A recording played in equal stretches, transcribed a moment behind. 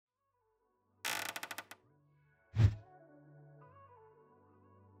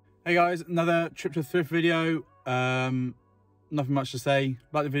Hey guys, another trip to thrift video. Nothing much to say.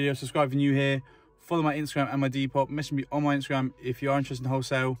 Like the video, subscribe if you're new here. Follow my Instagram and my Depop. Message me on my Instagram if you are interested in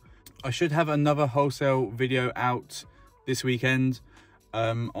wholesale. I should have another wholesale video out this weekend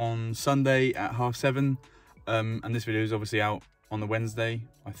on Sunday at 7:30. And this video is obviously out on the Wednesday,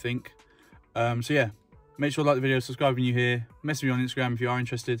 I think. So yeah, make sure to like the video, subscribe if you're new here. Message me on Instagram if you are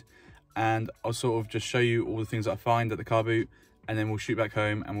interested. And I'll sort of just show you all the things that I find at the car boot. And then we'll shoot back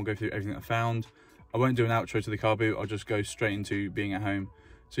home and we'll go through everything that I found. I won't do an outro to the car boot. I'll just go straight into being at home.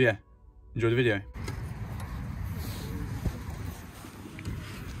 So yeah, enjoy the video.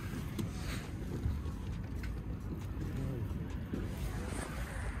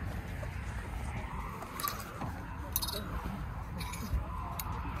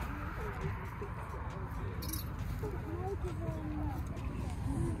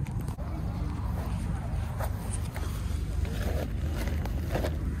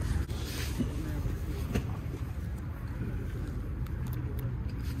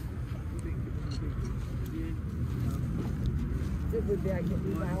 Would be able to get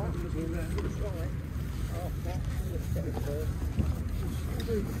these now up. It's right. Oh, that was set first. I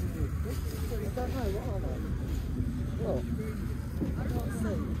don't know, what are they? What? I can't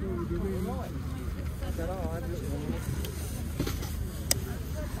see. Right. I don't know, I haven't looked at them.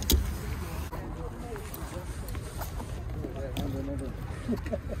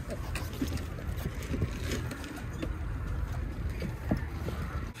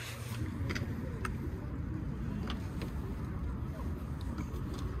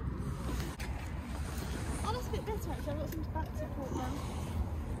 I've got some back support now.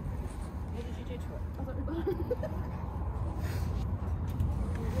 What did you do to it? I don't know.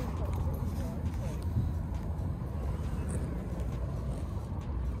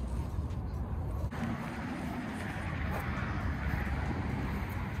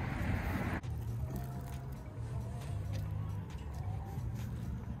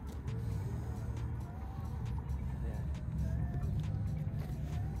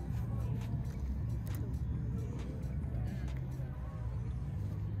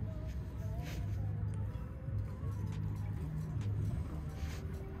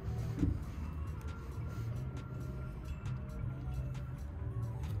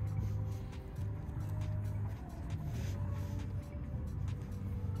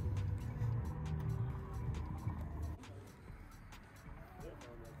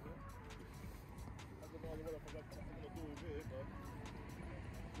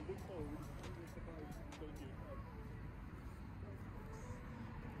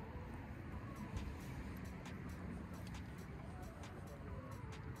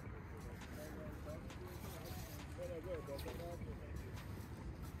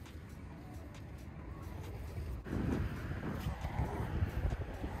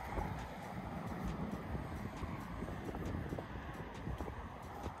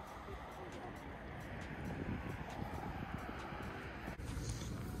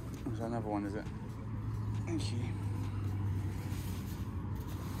 Is that another one, is it? Thank you.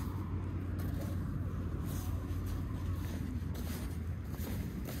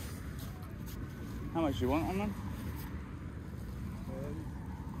 How much do you want on them?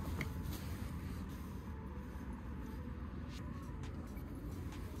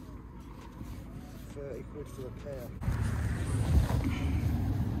 30 quid for a pair.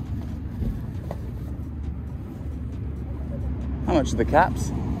 How much are the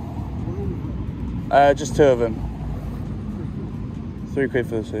caps? Just two of them. 3 quid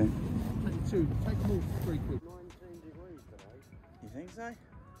for the two. Take them all for 3 quid. 19 degrees today. You think so? I don't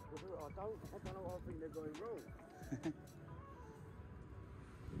know what I think they're going wrong.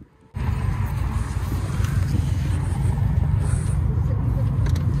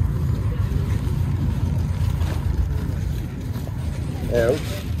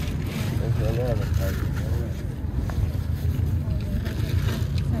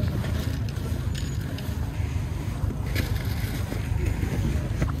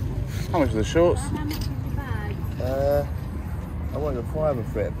 How much are the shorts? How much is the bag? I want a fiver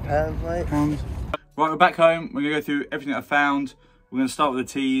for it. Pounds, mate. Pounds. Right, we're back home. We're gonna go through everything that I found. We're gonna start with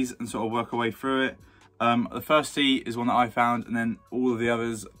the tees and sort of work our way through it. The first tee is one that I found, and then all of the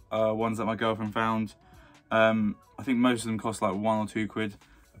others are ones that my girlfriend found. I think most of them cost like 1 or 2 quid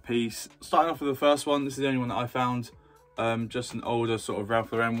a piece. Starting off with the first one, this is the only one that I found. Just an older sort of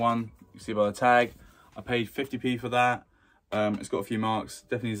Ralph Lauren one. You can see by the tag. I paid 50p for that. It's got a few marks,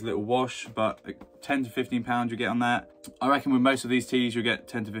 definitely needs a little wash, but like 10 to 15 pounds you get on that. I reckon with most of these tees you'll get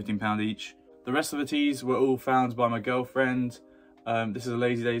 10 to 15 pound each. The rest of the tees were all found by my girlfriend. This is a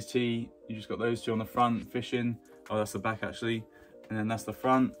Lazy Days tee. You just got those two on the front, fishing. Oh, that's the back actually. and then that's the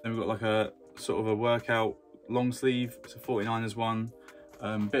front. Then we've got like a sort of a workout long sleeve. It's a 49ers one,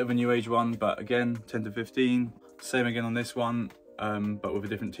 bit of a new age one, but again 10 to 15. Same again on this one, but with a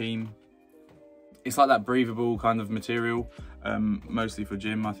different team. It's like that breathable kind of material, mostly for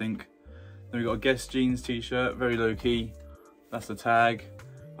gym, I think. Then we've got a Guess jeans t-shirt, very low key. That's the tag.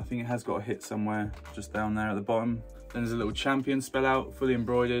 I think it has got a hit somewhere just down there at the bottom. Then there's a little Champion spell out, fully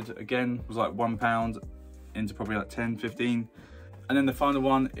embroidered. Again, was like £1 into probably like 10, 15. And then the final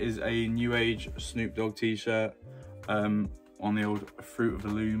one is a new age Snoop Dogg t-shirt on the old Fruit of the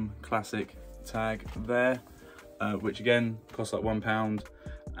Loom classic tag there, which again costs like £1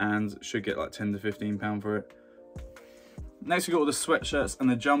 and should get like 10 to 15 pound for it. Next we got all the sweatshirts and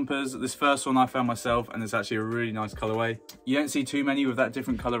the jumpers. This first one I found myself, and it's actually a really nice colorway. You don't see too many with that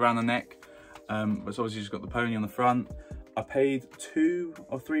different color around the neck, but it's obviously just got the pony on the front. I paid £2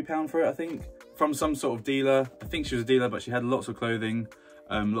 or £3 for it, I think, from some sort of dealer. I think she was a dealer, but she had lots of clothing,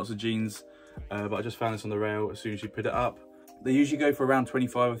 lots of jeans, but I just found this on the rail as soon as she put it up. They usually go for around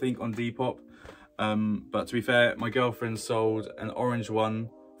 25, I think, on Depop, but to be fair, my girlfriend sold an orange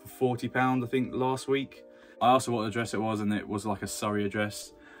one for £40, I think, last week. I asked her what address it was, and it was like a Surrey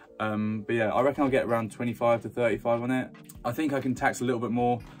address. But yeah, I reckon I'll get around 25 to 35 on it. I think I can tax a little bit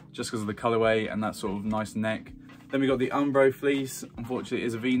more just because of the colorway and that sort of nice neck. Then we got the Umbro fleece. Unfortunately, it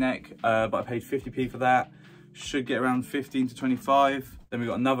is a V-neck, but I paid 50p for that. Should get around 15 to 25. Then we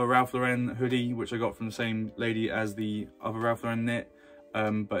got another Ralph Lauren hoodie, which I got from the same lady as the other Ralph Lauren knit.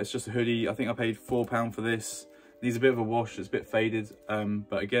 But it's just a hoodie. I think I paid £4 for this. Needs a bit of a wash, it's a bit faded,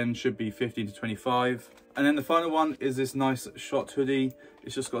 but again, should be 15 to 25. And then the final one is this nice shot hoodie.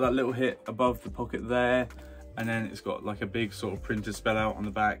 It's just got that little hit above the pocket there, and then it's got like a big sort of printed spell out on the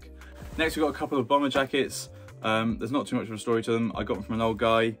back. Next, we've got a couple of bomber jackets. There's not too much of a story to them. I got them from an old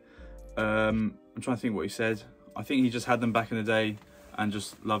guy. I'm trying to think what he said. I think he just had them back in the day and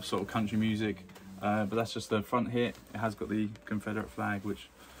just loved sort of country music. But that's just the front hit. It has got the Confederate flag, which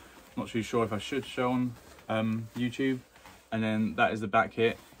I'm not too sure if I should show on YouTube. And then that is the back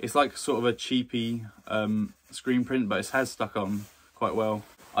hit. It's like sort of a cheapy screen print, but it has stuck on quite well.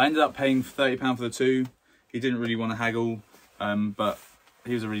 I ended up paying £30 for the two. He didn't really want to haggle, but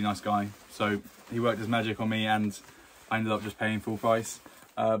he was a really nice guy, so he worked his magic on me, and I ended up just paying full price.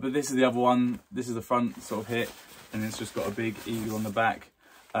 But this is the other one. This is the front sort of hit, and it's just got a big eagle on the back.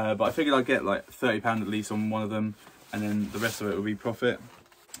 But I figured I'd get like £30 at least on one of them, and then the rest of it will be profit.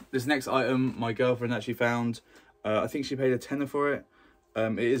 This next item my girlfriend actually found. I think she paid a tenner for it.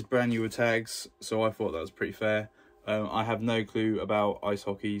 It is brand new with tags, so I thought that was pretty fair. I have no clue about ice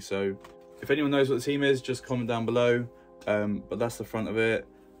hockey, so if anyone knows what the team is, just comment down below. But that's the front of it,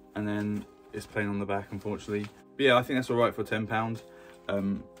 and then it's plain on the back, unfortunately. But yeah, I think that's all right for £10. I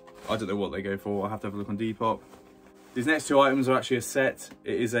don't know what they go for. I'll have to have a look on Depop. These next two items are actually a set.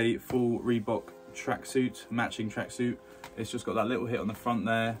 It is a full Reebok tracksuit, matching tracksuit. It's just got that little hit on the front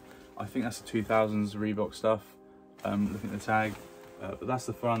there. I think that's the 2000s Reebok stuff. Looking at the tag, but that's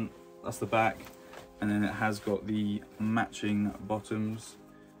the front, that's the back, and then it has got the matching bottoms.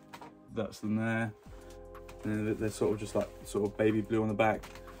 That's them there, and then they're sort of just like sort of baby blue on the back.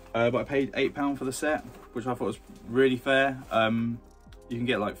 But I paid £8 for the set, which I thought was really fair. You can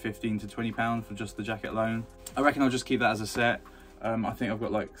get like 15 to 20 pounds for just the jacket alone. I reckon I'll just keep that as a set. I think I've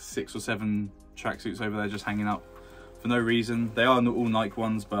got like 6 or 7 tracksuits over there just hanging up for no reason. They are all Nike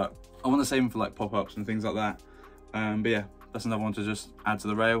ones, but I want to save them for like pop-ups and things like that. But yeah, that's another one to just add to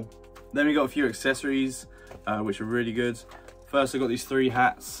the rail. Then we got a few accessories, which are really good. First, I got these 3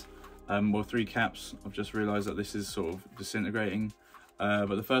 hats, well, 3 caps. I've just realised that this is sort of disintegrating.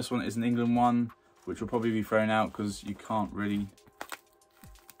 But the first one is an England one, which will probably be thrown out because you can't really,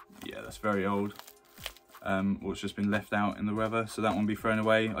 yeah, that's very old. Or it's just been left out in the weather, so that one will be thrown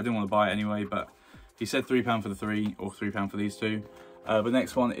away. I didn't want to buy it anyway, but he said £3 for the 3, or £3 for these 2. But the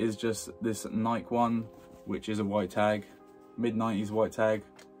next one is just this Nike one, which is a white tag, mid-90s white tag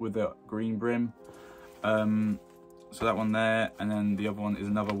with a green brim. So that one there, and then the other one is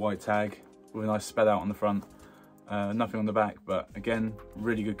another white tag with a nice spell out on the front. Nothing on the back, but again,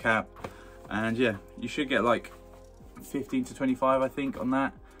 really good cap. And yeah, you should get like 15 to 25, I think, on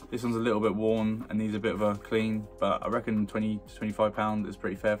that. This one's a little bit worn and needs a bit of a clean, but I reckon 20 to 25 pound is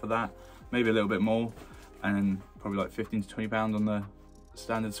pretty fair for that. Maybe a little bit more, and then probably like 15 to 20 pound on the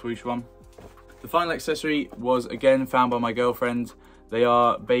standard swoosh one. The final accessory was again found by my girlfriend. They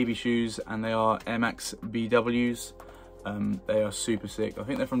are baby shoes, and they are Air Max BWs. They are super sick. I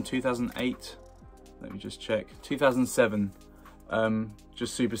think they're from 2008. Let me just check. 2007.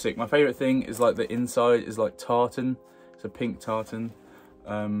 Just super sick. My favorite thing is like the inside is like tartan. It's a pink tartan.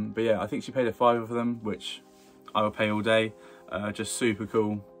 But yeah, I think she paid a £5 for them, which I will pay all day. Just super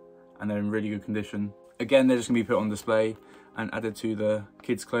cool, and they're in really good condition. Again, they're just gonna be put on display and added to the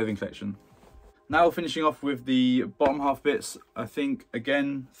kids' clothing collection. Now finishing off with the bottom half bits, I think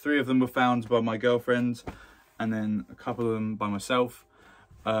again 3 of them were found by my girlfriend and then a couple of them by myself.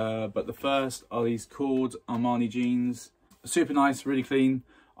 But the first are these cord Armani jeans. Super nice, really clean.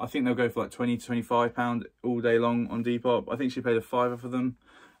 I think they'll go for like £20 to £25 all day long on Depop. I think she paid a £5 for them,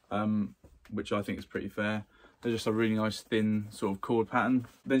 which I think is pretty fair. They're just a really nice thin sort of cord pattern.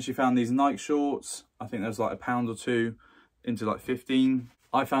 Then she found these Nike shorts. I think there's like £1 or £2 into like 15.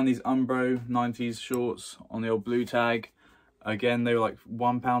 I found these Umbro 90s shorts on the old blue tag. Again, they were like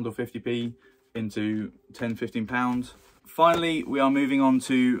 £1 or 50p into £10–15. Finally, we are moving on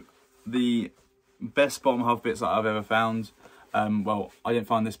to the best bottom half bits that I've ever found. Well, I didn't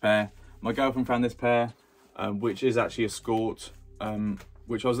find this pair. My girlfriend found this pair, which is actually a skort,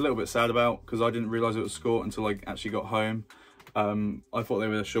 which I was a little bit sad about because I didn't realise it was skort until I actually got home. I thought they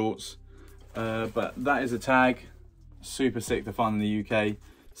were the shorts, but that is a tag. Super sick to find in the UK.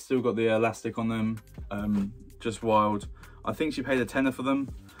 Still got the elastic on them. Just wild. I think she paid a tenner for them.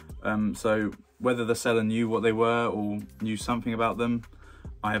 So whether the seller knew what they were or knew something about them,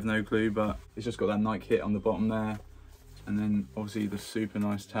 I have no clue, but it's just got that Nike hit on the bottom there. And then obviously the super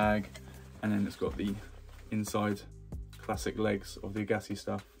nice tag. And then it's got the inside classic legs of the Agassi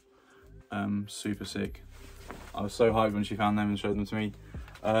stuff. Super sick. I was so hyped when she found them and showed them to me.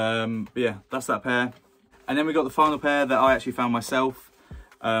 But yeah, that's that pair. And then we got the final pair that I actually found myself.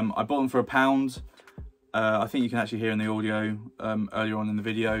 I bought them for £1. I think you can actually hear in the audio earlier on in the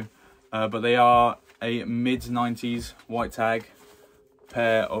video. But they are a mid-90s white tag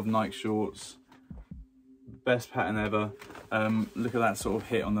pair of Nike shorts. Best pattern ever. Look at that sort of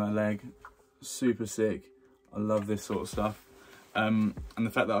hit on the leg. Super sick. I love this sort of stuff. And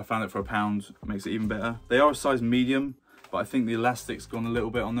the fact that I found it for £1 makes it even better. They are a size medium, but I think the elastic's gone a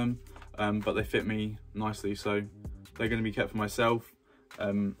little bit on them. But they fit me nicely, so they're going to be kept for myself.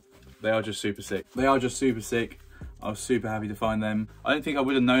 They are just super sick. They are just super sick. I was super happy to find them. I don't think I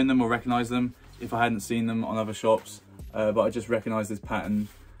would have known them or recognised them if I hadn't seen them on other shops, but I just recognised this pattern,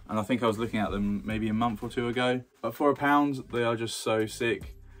 and I think I was looking at them maybe a month or 2 ago. But for £1, they are just so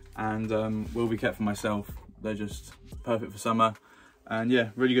sick, and will be kept for myself. They're just perfect for summer, and yeah,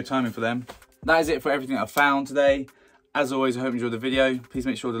 really good timing for them. That is it for everything that I found today. As always, I hope you enjoyed the video. Please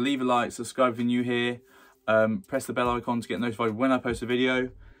make sure to leave a like, subscribe if you're new here, press the bell icon to get notified when I post a video.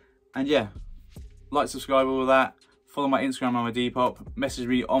 And yeah, like, subscribe, all of that. Follow my Instagram and my Depop. Message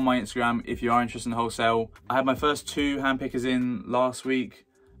me on my Instagram if you are interested in wholesale. I had my first 2 hand pickers in last week.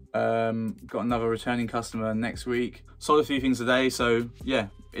 Got another returning customer next week. Sold a few things today, so yeah,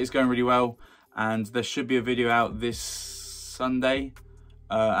 it's going really well. And there should be a video out this Sunday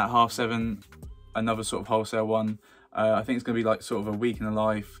at 7:30. Another sort of wholesale one. I think it's going to be like sort of a week in the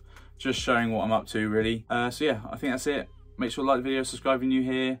life, just showing what I'm up to really. So yeah, I think that's it. Make sure to like the video, subscribe if you're new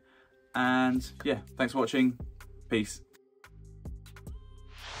here, and yeah, thanks for watching. Peace.